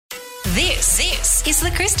This is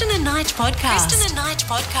the Kristen and Knight podcast. Kristen and Knight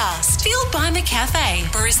podcast. Fueled by McCafe.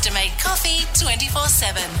 Barista made coffee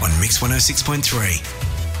 24/7. On Mix 106.3.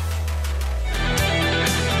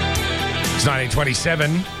 It's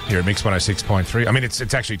 1927 here at Mix 106.3. I mean, it's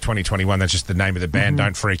actually 2021. That's just the name of the band.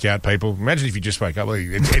 Don't freak out, people. Imagine if you just woke up.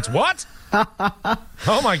 It's what?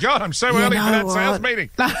 Oh, my God. I'm so early for that sales meeting.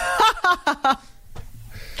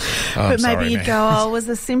 But maybe you'd go, oh, it was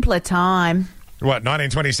a simpler time. What,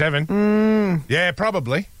 1927? Yeah,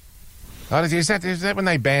 probably. Oh, is that when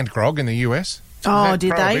they banned grog in the US? Oh,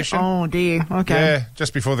 did they? Oh, dear. Okay. Yeah,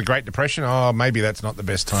 just before the Great Depression. Oh, maybe that's not the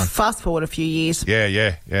best time. Fast forward a few years.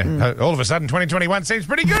 Yeah. All of a sudden, 2021 seems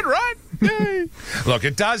pretty good, right? Yay. Look,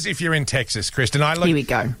 it does if you're in Texas, Kristen. Here we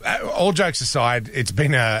go. All jokes aside, it's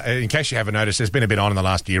been, in case you haven't noticed, there's been a bit on in the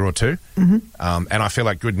last year or two. Mm-hmm. And I feel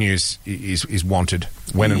like good news is wanted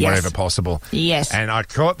when and wherever possible. Yes. And I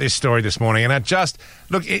caught this story this morning, and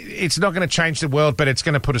it's not going to change the world, but it's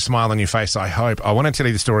going to put a smile on your face, I hope. I want to tell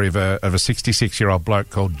you the story of a 66-year-old bloke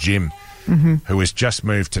called Jim, who has just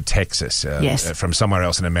moved to Texas from somewhere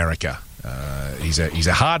else in America. He's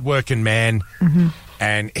a hard-working man,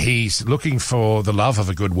 and he's looking for the love of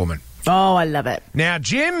a good woman. Oh, I love it. Now,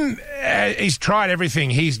 Jim, he's tried everything.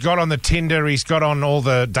 He's got on the Tinder, he's got on all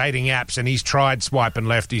the dating apps, and he's tried swiping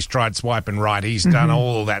left, he's tried swiping right, he's done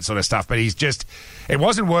all that sort of stuff, but it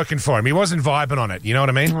wasn't working for him. He wasn't vibing on it, you know what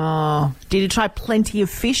I mean? Oh, did he try Plenty of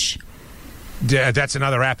Fish? That's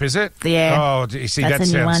another app, is it? Yeah. Oh, you see, that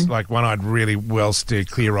sounds like one I'd really well steer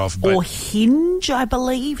clear of. But or Hinge, I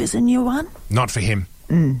believe, is a new one. Not for him.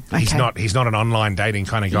 Okay. He's not an online dating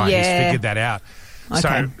kind of guy. Yeah. He's figured that out.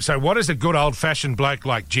 Okay. So what does a good old-fashioned bloke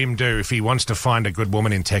like Jim do if he wants to find a good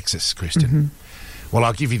woman in Texas, Kristen? Well,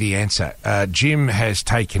 I'll give you the answer. Jim has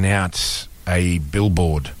taken out a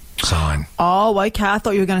billboard sign. Oh, okay. I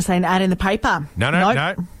thought you were going to say an ad in the paper.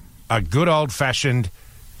 No. A good old-fashioned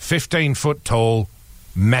 15-foot tall,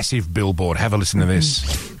 massive billboard. Have a listen to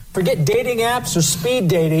this. Forget dating apps or speed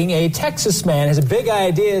dating. A Texas man has a big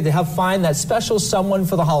idea to help find that special someone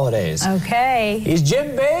for the holidays. Okay. He's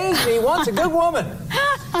Jim Bays, and he wants a good woman.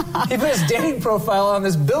 He put his dating profile on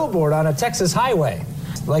this billboard on a Texas highway.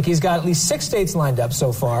 Like, he's got at least 6 dates lined up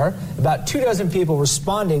so far. About 24 people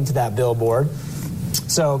responding to that billboard.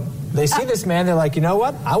 So they see this man, they're like, you know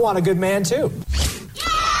what? I want a good man, too.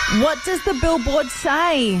 What does the billboard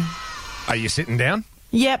say? Are you sitting down?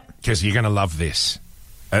 Yep. Because you're going to love this.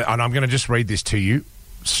 And I'm going to just read this to you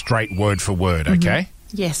straight word for word, okay?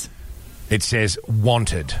 Yes. It says,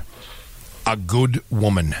 wanted, a good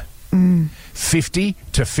woman, 50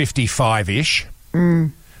 to 55-ish,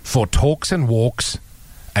 for talks and walks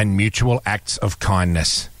and mutual acts of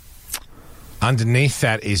kindness. Underneath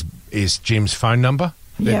that is Jim's phone number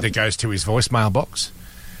that goes to his voicemail box.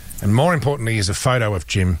 And more importantly is a photo of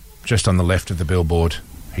Jim just on the left of the billboard.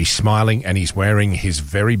 He's smiling and he's wearing his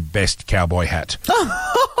very best cowboy hat.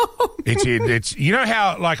 It's you know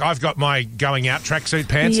how, like, I've got my going out tracksuit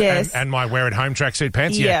pants and my wear at home tracksuit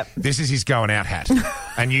pants? Yep. Yeah, this is his going out hat.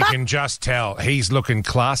 And you can just tell he's looking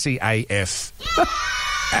classy AF.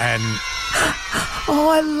 And oh,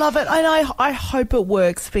 I love it. And I hope it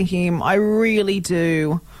works for him. I really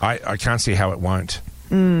do. I can't see how it won't.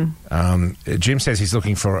 Jim says he's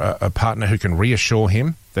looking for a partner who can reassure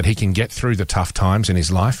him that he can get through the tough times in his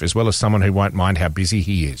life, as well as someone who won't mind how busy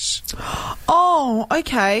he is. Oh,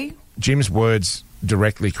 okay. Jim's words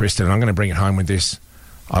directly, Kristen, and I'm going to bring it home with this.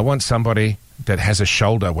 I want somebody that has a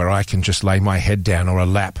shoulder where I can just lay my head down, or a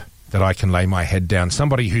lap that I can lay my head down.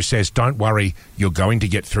 Somebody who says, don't worry, you're going to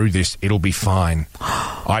get through this. It'll be fine.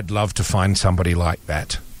 I'd love to find somebody like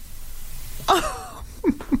that.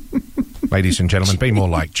 Ladies and gentlemen, be more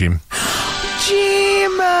like Jim.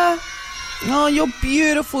 Jim! Oh, you're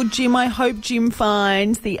beautiful, Jim. I hope Jim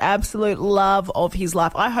finds the absolute love of his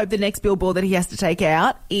life. I hope the next billboard that he has to take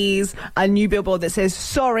out is a new billboard that says,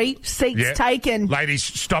 sorry, seats taken. Ladies,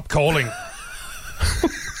 stop calling.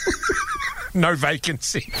 No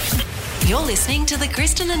vacancy. You're listening to the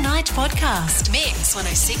Kristen and Knight podcast. Mix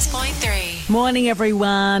 106.3. Morning,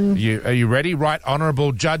 everyone. Are you ready, Right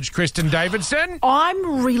Honourable Judge Kristen Davidson?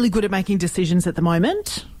 I'm really good at making decisions at the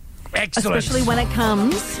moment. Excellent. Especially when it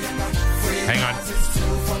comes... Hang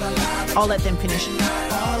on. I'll let them finish.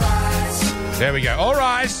 There we go. All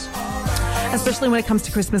rise. Especially when it comes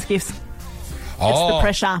to Christmas gifts. Oh. It's the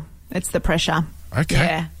pressure. It's the pressure. Okay.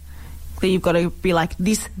 Yeah. You've got to be like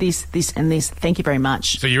this, and this. Thank you very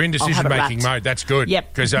much. So you're in decision-making mode. That's good.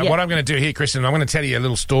 Yep. Because what I'm going to do here, Kristen, I'm going to tell you a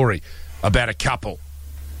little story about a couple,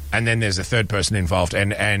 and then there's a third person involved,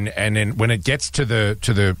 and then when it gets to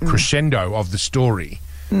the crescendo of the story,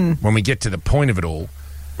 when we get to the point of it all,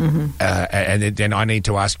 and then I need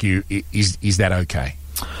to ask you, is that okay?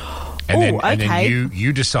 And then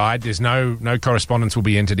you decide. There's no correspondence will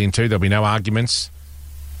be entered into. There'll be no arguments,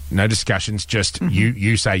 no discussions. Just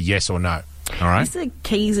you say yes or no. All right. Is it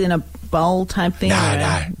keys in a bowl type thing?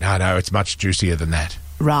 No. It's much juicier than that.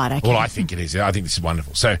 Right. Okay. Well, I think it is. I think this is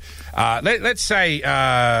wonderful. So let's say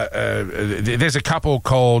there's a couple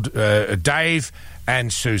called Dave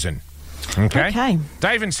and Susan. Okay.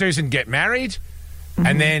 Dave and Susan get married,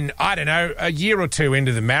 and then I don't know, a year or two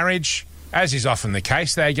into the marriage, as is often the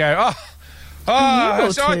case, they go,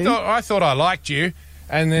 I thought I liked you.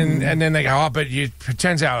 And then they go, but it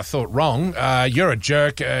turns out I thought wrong. You're a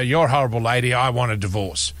jerk. You're a horrible lady. I want a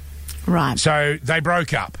divorce. Right. So they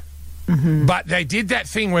broke up. But they did that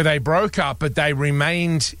thing where they broke up, but they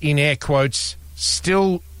remained, in air quotes,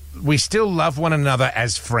 we still love one another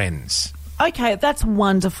as friends. Okay, that's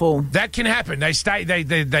wonderful. That can happen. They stay.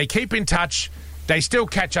 They keep in touch. They still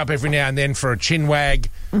catch up every now and then for a chin wag.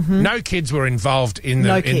 No kids were involved in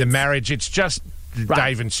the marriage. It's just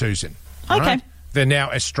Dave and Susan. Okay. Right? They're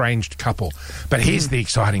now estranged couple. But here's the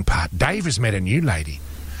exciting part. Dave has met a new lady.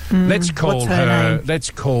 Let's call her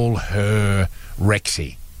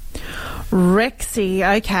Rexy.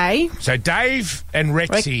 Rexy, okay. So Dave and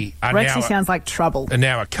Rexy Rexy sounds like trouble. Are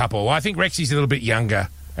now a couple. I think Rexy's a little bit younger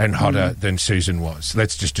and hotter than Susan was.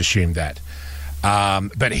 Let's just assume that.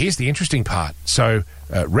 But here's the interesting part. So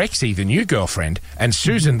Rexy, the new girlfriend, and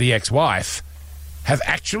Susan, the ex-wife, have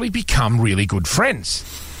actually become really good friends.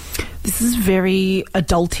 This is very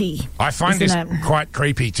adulty. I find this quite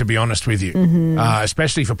creepy, to be honest with you,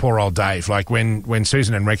 especially for poor old Dave. Like when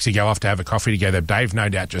Susan and Rexy go off to have a coffee together, Dave no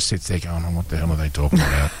doubt just sits there going, what the hell are they talking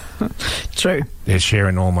about? True. They're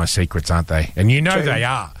sharing all my secrets, aren't they? And you know they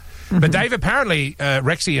are. But Dave, apparently,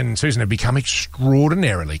 Rexy and Susan have become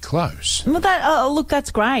extraordinarily close. Well, look,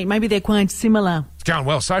 that's great. Maybe they're quite similar. It's going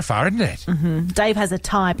well so far, isn't it? Dave has a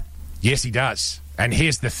type. Yes, he does. And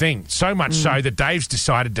here's the thing. So much so that Dave's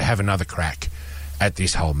decided to have another crack at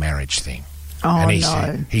this whole marriage thing. Oh, and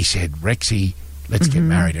he said, Rexy, let's get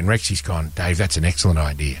married. And Rexy's gone, Dave, that's an excellent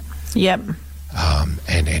idea. Yep.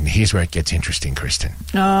 And here's where it gets interesting, Kristen.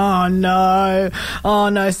 Oh, no.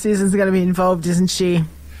 Susan's going to be involved, isn't she?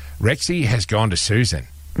 Rexy has gone to Susan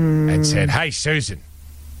and said, hey, Susan,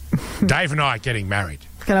 Dave and I are getting married.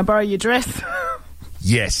 Can I borrow your dress?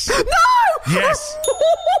 Yes. No! Yes. No!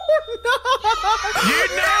 You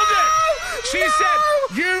nailed it! She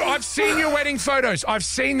said, I've seen your wedding photos. I've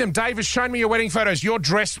seen them. Dave has shown me your wedding photos. Your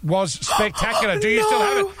dress was spectacular. Do you still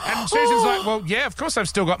have it? And Susan's like, well, yeah, of course I've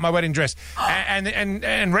still got my wedding dress. And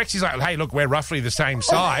Rexy's like, hey, look, we're roughly the same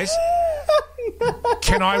size.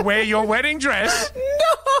 Can I wear your wedding dress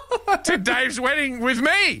to Dave's wedding with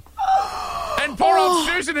me? And poor old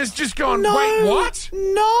Susan has just gone, wait, what?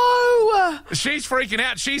 No. She's freaking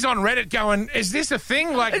out. She's on Reddit going, is this a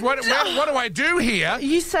thing? Like, what do I do here?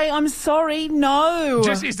 You say, I'm sorry, no.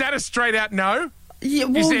 Is that a straight out no? Yeah,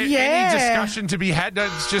 well, is there any discussion to be had?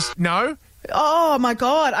 It's just no? Oh, my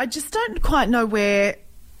God. I just don't quite know where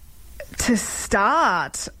to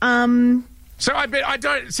start. So I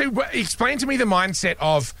don't... So explain to me the mindset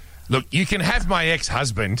of, look, you can have my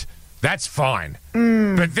ex-husband... That's fine.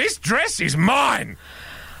 But this dress is mine.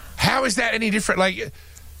 How is that any different? Like,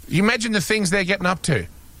 you imagine the things they're getting up to.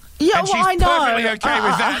 Yeah, and well, she's I know. Perfectly okay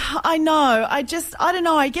with that. I know. I don't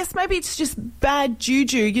know. I guess maybe it's just bad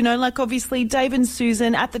juju. You know, like obviously Dave and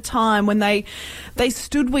Susan at the time when they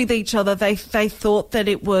stood with each other, they thought that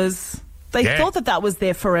it was... They thought that was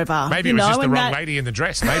there forever. Maybe it was just the wrong lady in the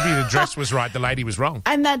dress. Maybe the dress was right, the lady was wrong.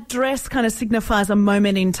 And that dress kind of signifies a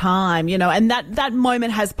moment in time, you know, and that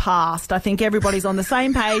moment has passed. I think everybody's on the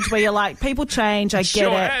same page where you're like, people change, I get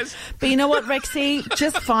it. Has. But you know what, Rexy?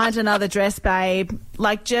 Just find another dress, babe.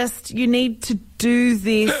 Like, you need to do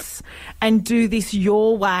this and do this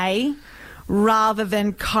your way, rather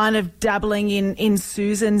than kind of dabbling in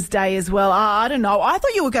Susan's day as well. I don't know. I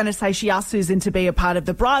thought you were going to say she asked Susan to be a part of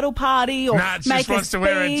the bridal party or make a speech, to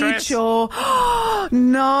wear a dress. Or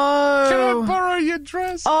no. Can I borrow your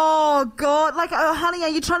dress? Oh God! Like, honey, are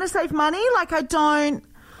you trying to save money? Like, I don't.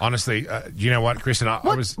 Honestly, you know what, Kristen?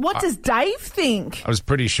 What does Dave think? I was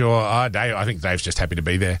pretty sure. I think Dave's just happy to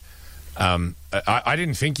be there. I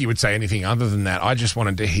didn't think you would say anything other than that. I just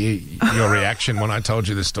wanted to hear your reaction when I told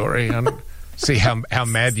you the story. See how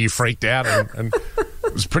mad you freaked out, and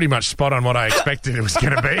it was pretty much spot on what I expected it was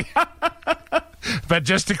going to be. But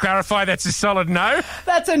just to clarify, that's a solid no?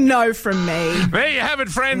 That's a no from me. There you have it,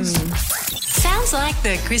 friends. Sounds like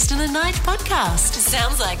the Kristen and Knight podcast.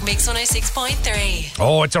 Sounds like Mix 106.3.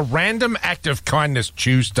 Oh, it's a random act of kindness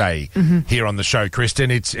Tuesday here on the show,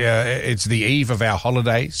 Kristen. It's the eve of our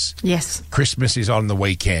holidays. Yes. Christmas is on the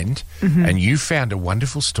weekend, and you found a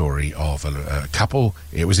wonderful story of a couple.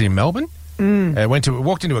 It was in Melbourne.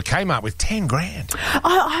 Walked into a Kmart with 10 grand.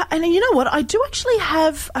 And you know what? I do actually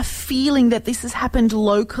have a feeling that this has happened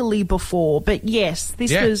locally before. But yes,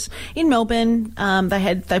 this was in Melbourne.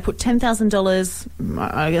 They put $10,000,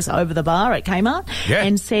 I guess, over the bar at Kmart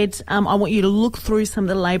and said, I want you to look through some of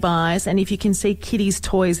the lay-bys, and if you can see kiddies'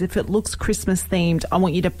 toys, if it looks Christmas-themed, I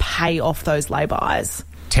want you to pay off those lay-bys.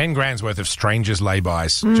 10 grand's worth of strangers'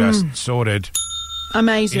 lay-bys just sorted.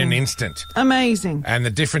 Amazing. In an instant. Amazing. And the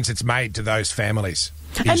difference it's made to those families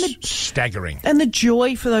is staggering. And the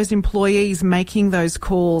joy for those employees making those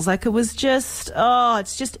calls. Like, it was just,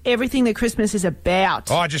 it's just everything that Christmas is about.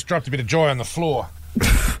 Oh, I just dropped a bit of joy on the floor.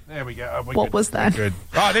 There we go. What was that? Good.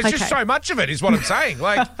 Oh, there's just so much of it, is what I'm saying.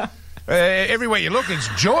 Like, everywhere you look, it's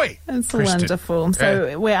joy. That's Kristen. wonderful.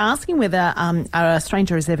 So we're asking whether a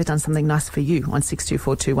stranger has ever done something nice for you on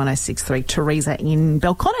 62421063. Teresa in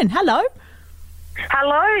Belconnen. Hello.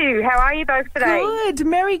 Hello, how are you both today? Good.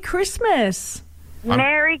 Merry Christmas.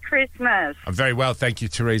 Merry Christmas. I'm very well, thank you,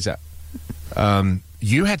 Teresa.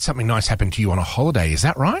 You had something nice happen to you on a holiday, is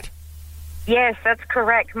that right? Yes, that's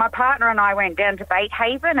correct. My partner and I went down to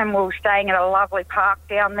Batehaven, and we were staying at a lovely park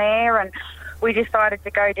down there, and we decided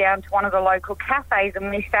to go down to one of the local cafes,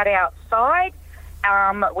 and we sat outside.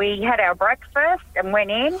 We had our breakfast and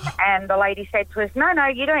went in, and the lady said to us, no,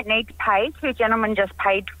 you don't need to pay. 2 gentlemen just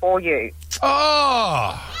paid for you.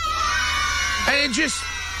 Oh! And just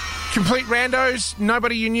complete randos,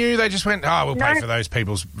 nobody you knew, they just went, we'll pay for those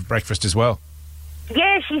people's breakfast as well.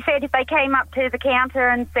 Yeah, she said if they came up to the counter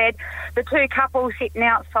and said, the 2 couples sitting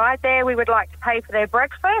outside there, we would like to pay for their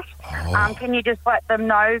breakfast. Can you just let them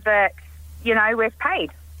know that, we've paid?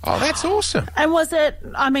 Oh, that's awesome. And was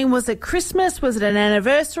it Christmas? Was it an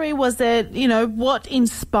anniversary? Was it, what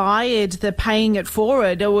inspired the paying it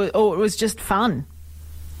forward, or it was just fun?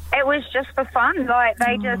 It was just for fun. Like,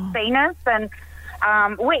 they just seen us, and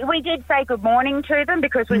we did say good morning to them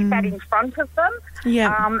because we sat in front of them.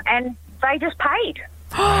 Yeah. And they just paid.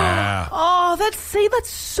 Wow. Oh, that's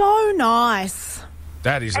so nice.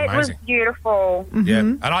 That is amazing. It was beautiful. Yeah,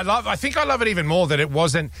 and I think I love it even more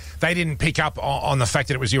that they didn't pick up on the fact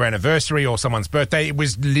that it was your anniversary or someone's birthday. It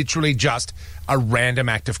was literally just a random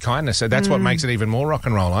act of kindness. So that's what makes it even more rock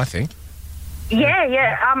and roll, I think.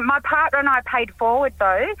 Yeah. My partner and I paid forward,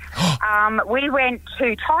 though. We went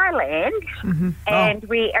to Thailand, and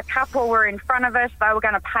a couple were in front of us. They were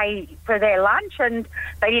going to pay for their lunch, and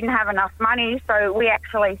they didn't have enough money, so we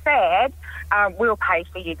actually said, we'll pay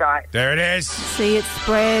for you guys. There it is. See, it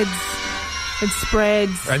spreads. It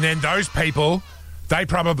spreads. And then those people, they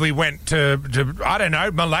probably went to I don't know,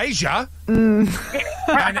 Malaysia. And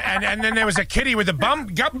then there was a kiddie with a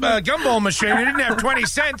gumball machine who didn't have 20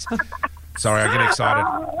 cents. Sorry, I get excited.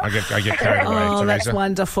 I get carried away, Teresa. That's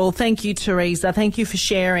wonderful. Thank you, Teresa. Thank you for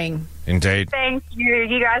sharing. Indeed. Thank you.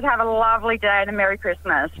 You guys have a lovely day and a Merry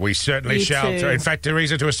Christmas. We certainly You shall. too. In fact,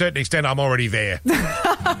 Teresa, to a certain extent, I'm already there.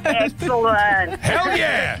 Excellent. Hell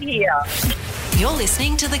yeah. Yeah. You're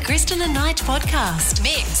listening to the Kristen and Knight podcast.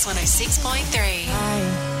 Mix 106.3.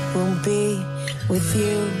 I will be with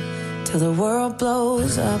you till the world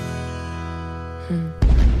blows up.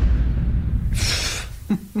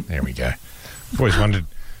 There we go. I've always wondered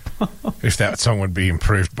if that song would be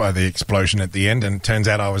improved by the explosion at the end, and it turns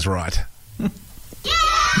out I was right. Woo!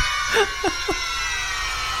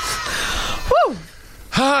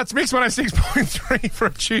 It's Mix 106.3 for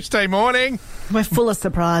a Tuesday morning. We're full of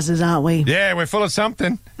surprises, aren't we? Yeah, we're full of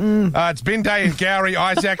something. It's bin day in Gowrie,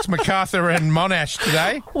 Isaacs, MacArthur and Monash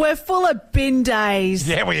today. We're full of bin days.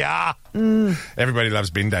 Yeah, we are. Everybody loves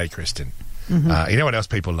bin day, Kristen. You know what else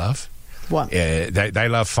people love? What? They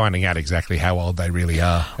love finding out exactly how old they really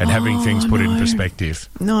are and having things put in perspective.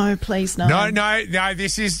 No, please, no. No,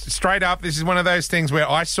 this is straight up. This is one of those things where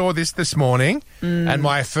I saw this morning and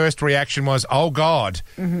my first reaction was, oh, God,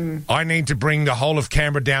 I need to bring the whole of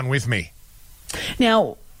Canberra down with me.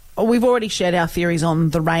 Now, we've already shared our theories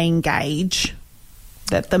on the rain gauge.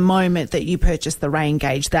 That the moment that you purchase the rain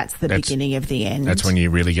gauge, that's the beginning of the end. That's when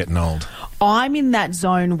you're really getting old. I'm in that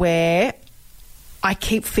zone where I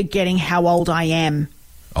keep forgetting how old I am.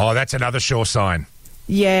 Oh, that's another sure sign.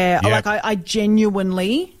 Yeah, Yep. like I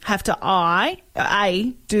genuinely have to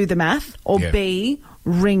A, do the math, or Yep. B,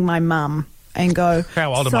 ring my mum and go,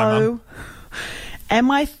 How old am I, Mum?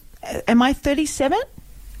 am I 37?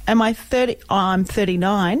 Am I 30? Oh, I'm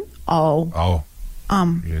 39. Oh. Oh,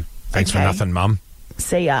 yeah. Thanks for Okay. nothing, Mum.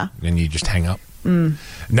 See ya. And you just hang up. No,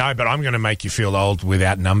 but I'm going to make you feel old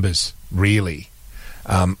without numbers, really.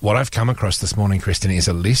 What I've come across this morning, Kristen, is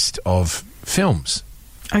a list of films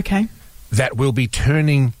Okay. that will be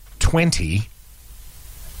turning 20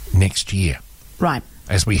 next year. Right.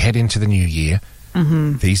 As we head into the new year,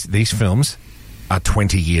 these films are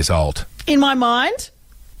 20 years old. In my mind,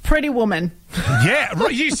 Pretty Woman. Yeah,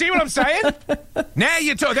 right, you see what I'm saying? Now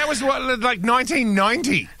you're talking. That was what, like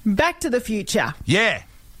 1990. Back to the Future. Yeah,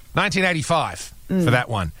 1985 for that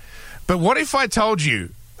one. But what if I told you...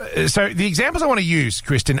 so the examples I want to use,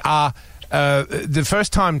 Kristen, are the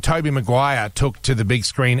first time Tobey Maguire took to the big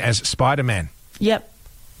screen as Spider-Man. Yep.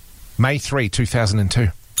 May 3, 2002.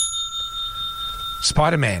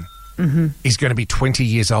 Spider-Man is going to be 20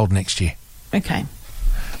 years old next year. Okay.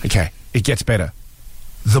 Okay, it gets better.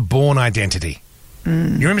 The Bourne Identity. You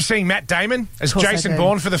remember seeing Matt Damon as Course I Jason do.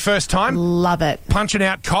 Bourne for the first time? Love it. Punching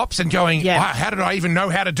out cops and going, Yeah. wow, how did I even know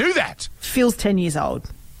how to do that? Feels 10 years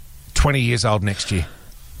old. 20 years old next year.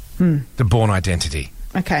 The Bourne Identity.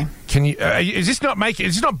 Okay. Can you? Is this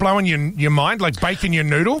not blowing your mind like baking your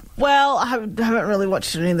noodle? Well, I haven't really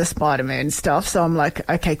watched any of the Spider-Man stuff, so I'm like,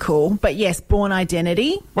 okay, cool. But yes, Bourne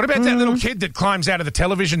Identity. What about that little kid that climbs out of the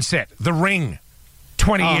television set? The Ring.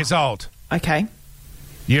 20 years old. Okay.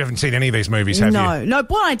 You haven't seen any of these movies, have you? No,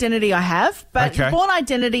 Bourne Identity I have, but Okay. Bourne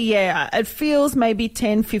Identity, yeah, it feels maybe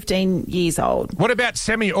 10, 15 years old. What about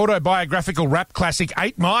semi-autobiographical rap classic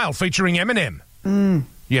 8 Mile featuring Eminem?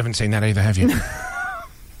 You haven't seen that either, have you?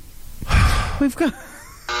 We've got...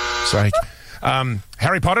 Sake.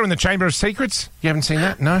 Harry Potter and the Chamber of Secrets? You haven't seen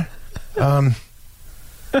that? No?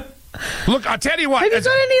 Look, I tell you what. Have you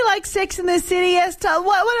got any, like, Sex in the City?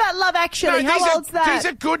 What about Love Actually? How old's that? These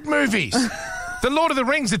are good movies. The Lord of the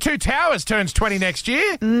Rings, The Two Towers turns 20 next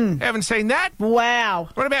year. Haven't seen that? Wow.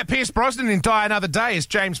 What about Pierce Brosnan in Die Another Day as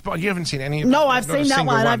James Bond? You haven't seen any of No, them? I've Not a seen that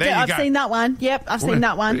single one. There you I've go. seen that one. Yep, I've seen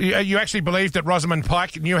that one. You actually believed that Rosamund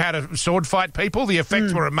Pike knew how to sword fight people? The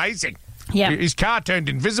effects were amazing. Yeah. His car turned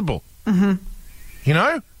invisible. You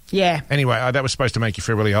know? Yeah. Anyway, that was supposed to make you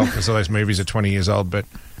feel really old because all those movies are 20 years old, but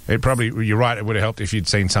it probably, you're right, it would have helped if you'd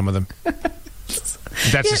seen some of them.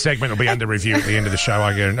 That's a segment that'll be under review at the end of the show.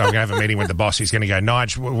 I'm going to have a meeting with the boss. He's going to go,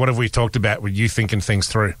 Nige, what have we talked about? Were you thinking things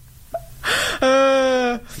through?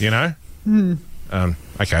 You know?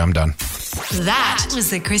 Okay, I'm done. That was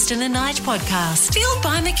the Kristen and Nige podcast. Fueled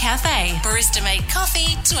by McCafe. Barista made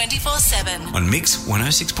coffee 24/7. On Mix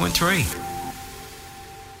 106.3.